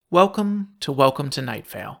Welcome to Night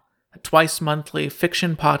Vale, a twice-monthly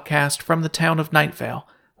fiction podcast from the town of Night Vale,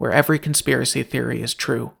 where every conspiracy theory is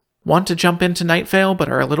true. Want to jump into Night Vale but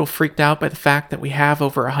are a little freaked out by the fact that we have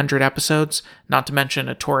over 100 episodes, not to mention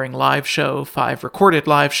a touring live show, 5 recorded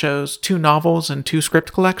live shows, 2 novels, and 2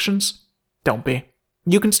 script collections? Don't be.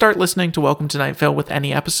 You can start listening to Welcome to Night Vale with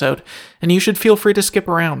any episode, and you should feel free to skip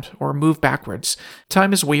around or move backwards.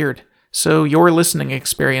 Time is weird, so your listening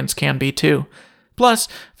experience can be too. Plus,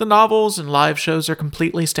 the novels and live shows are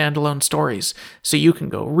completely standalone stories, so you can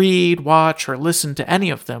go read, watch, or listen to any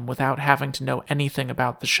of them without having to know anything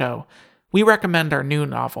about the show. We recommend our new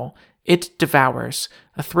novel, It Devours,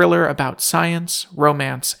 a thriller about science,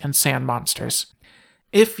 romance, and sand monsters.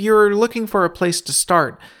 If you're looking for a place to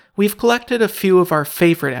start, we've collected a few of our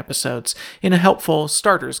favorite episodes in a helpful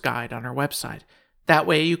starter's guide on our website. That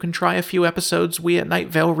way you can try a few episodes we at Night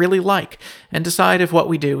Vale really like and decide if what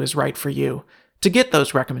we do is right for you. To get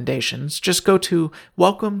those recommendations, just go to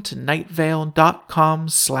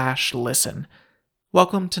welcometonightvale.com/listen.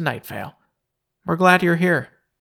 Welcome to Night Vale. We're glad you're here.